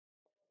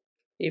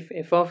if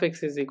f of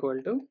x is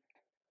equal to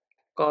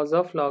cos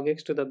of log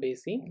x to the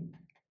base e,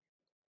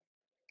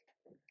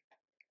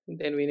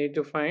 then we need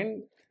to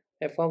find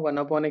f of 1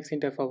 upon x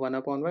into f of 1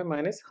 upon y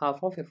minus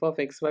half of f of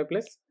xy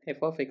plus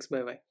f of x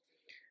by y.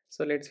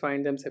 So let's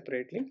find them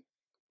separately.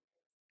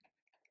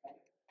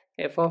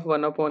 F of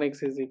 1 upon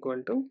x is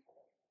equal to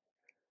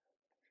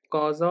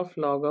cos of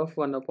log of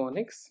 1 upon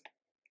x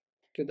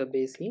to the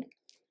base e,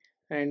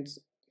 and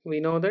we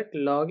know that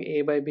log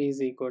a by b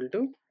is equal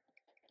to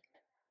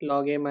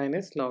log a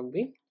minus log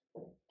b,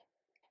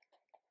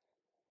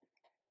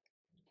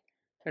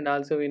 and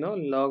also we know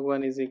log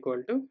 1 is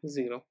equal to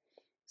 0.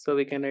 So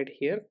we can write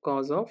here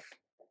cos of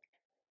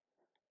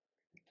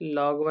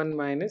log 1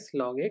 minus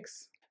log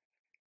x,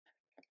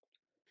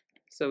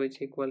 so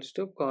which equals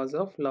to cos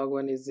of log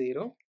 1 is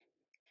 0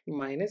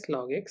 minus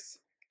log x.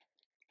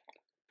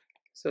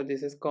 So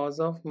this is cos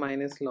of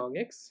minus log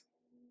x,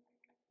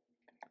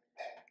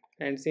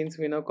 and since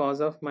we know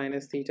cos of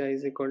minus theta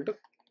is equal to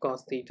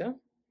cos theta,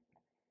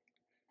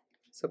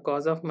 so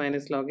cos of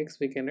minus log x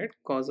we can write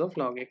cos of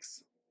log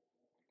x.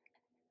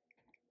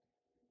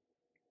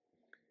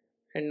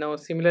 And now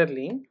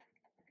similarly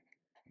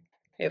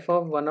f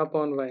of 1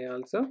 upon y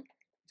also,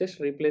 just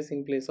replace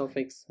in place of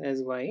x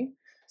as y,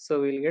 so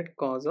we'll get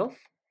cos of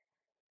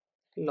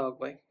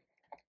log y.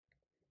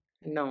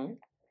 Now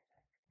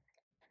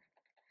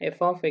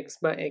f of x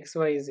by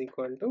xy is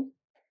equal to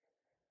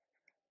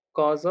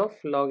cos of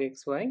log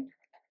xy,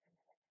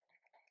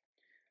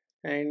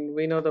 and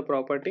we know the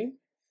property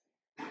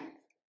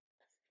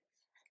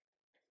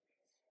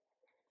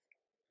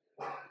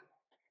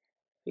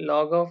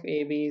log of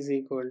ab is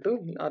equal to,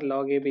 or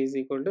log ab is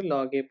equal to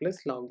log a plus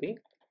log b.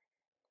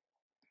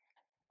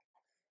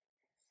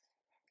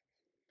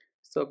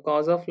 So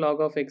cos of log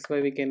of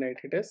xy we can write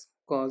it as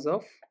cos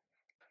of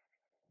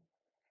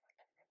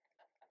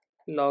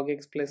log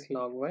x plus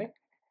log y,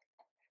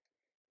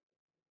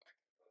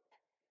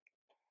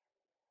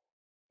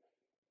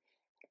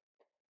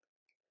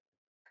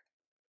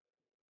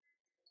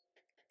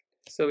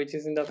 so which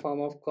is in the form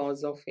of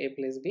cos of a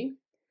plus b.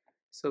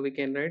 So we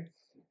can write,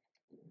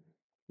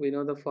 we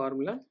know the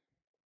formula,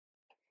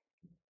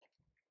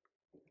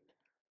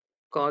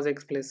 cos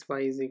x plus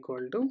y is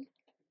equal to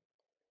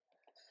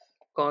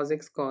cos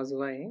x cos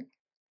y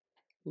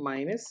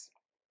minus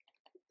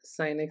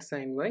sin x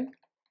sin y.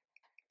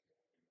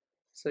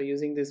 So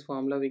using this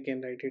formula we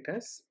can write it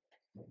as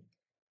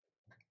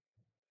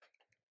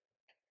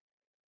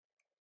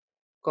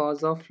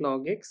cos of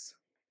log x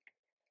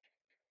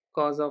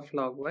cos of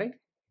log y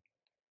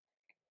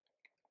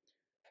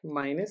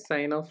minus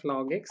sin of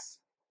log x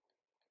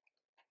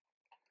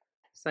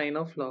sin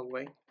of log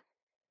y.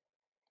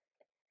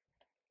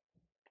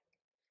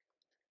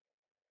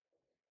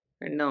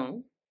 And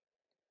now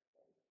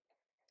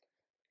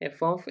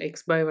f of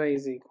x by y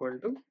is equal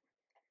to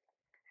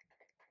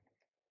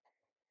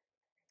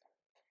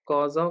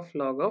cos of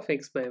log of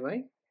x by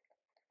y,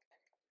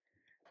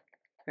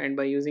 and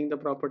by using the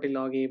property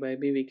log a by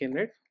b we can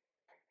write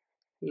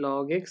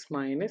log x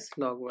minus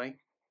log y,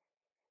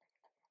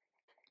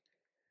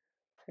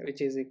 which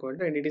is equal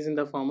to, and it is in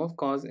the form of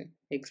cos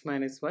x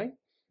minus y.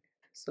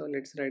 So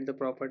let's write the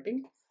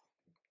property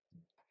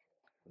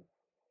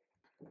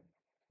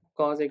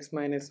cos x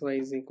minus y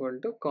is equal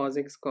to cos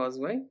x cos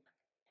y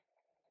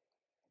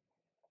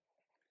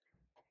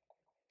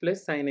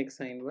plus sin x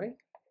sin y.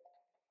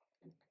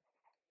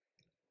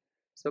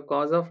 So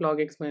cos of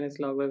log x minus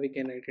log y we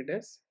can write it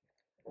as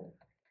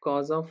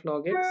cos of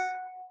log x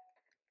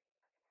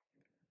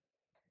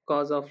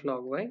cos of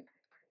log y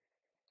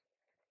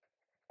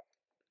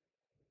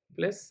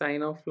plus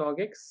sin of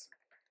log x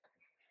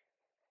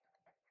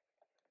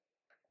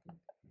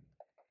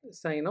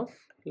sin of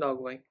log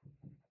y.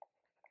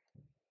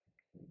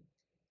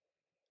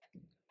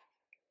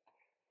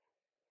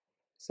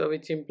 So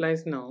which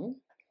implies now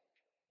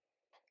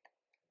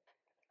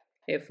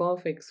f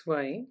of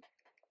xy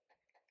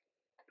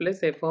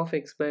plus f of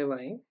x by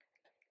y,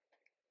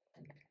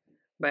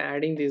 by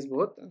adding these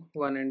both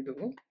 1 and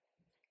 2.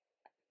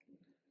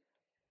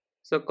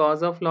 So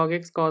cos of log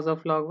x cos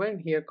of log y,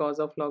 and here cos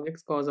of log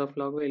x cos of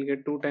log y, will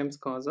get 2 times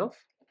cos of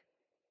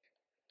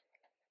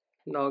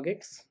log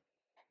x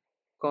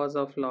cos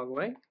of log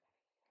y,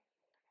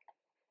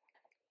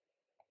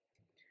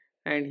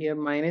 and here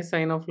minus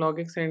sin of log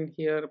x, and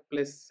here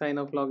plus sin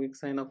of log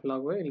x sin of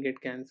log y will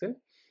get cancelled.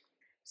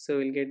 So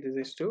we'll get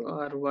this is 2,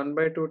 or 1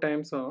 by 2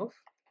 times of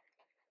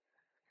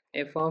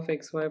f of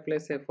xy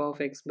plus f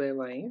of x by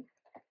y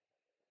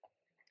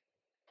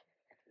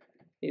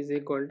is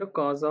equal to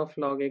cos of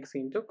log x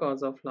into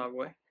cos of log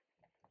y.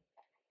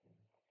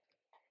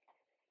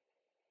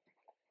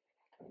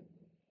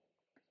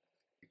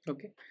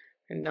 Okay,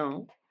 and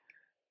now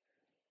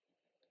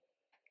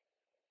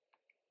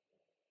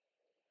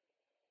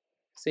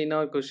see in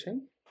our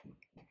question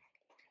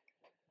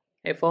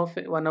f of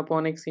 1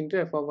 upon x into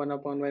f of 1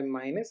 upon y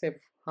minus f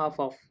half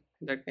of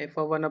that, f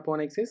of 1 upon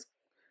x is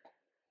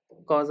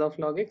cos of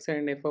log x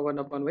and f of 1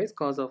 upon y is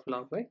cos of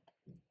log y.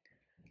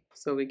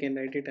 So we can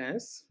write it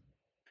as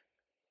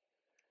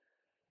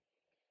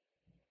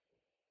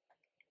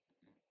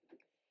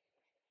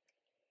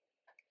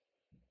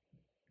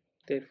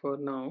Therefore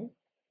now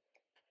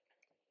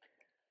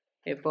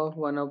f of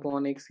 1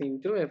 upon x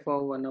into f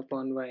of 1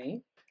 upon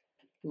y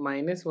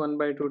minus 1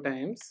 by 2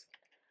 times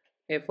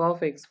f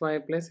of xy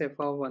plus f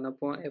of 1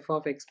 upon f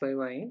of x by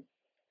y,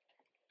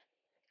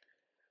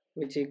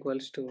 which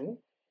equals to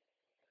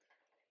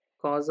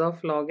cos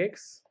of log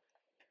x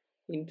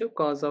into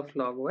cos of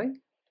log y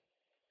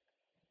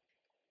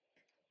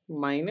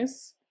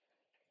minus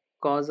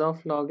cos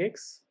of log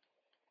x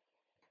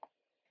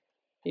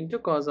into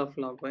cos of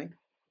log y,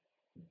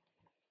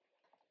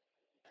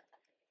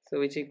 so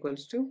which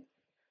equals to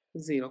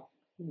 0.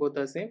 Both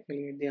are same,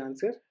 we'll get the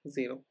answer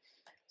 0.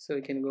 So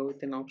we can go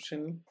with an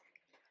option.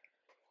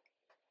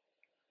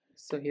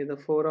 So here the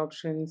 4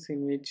 options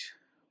in which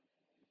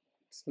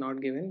it's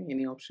not given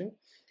any option,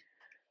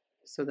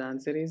 so the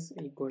answer is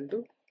equal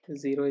to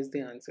 0 is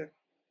the answer.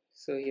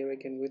 So here we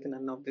can go with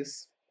none of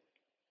this.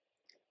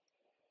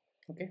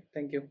 Okay,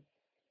 thank you.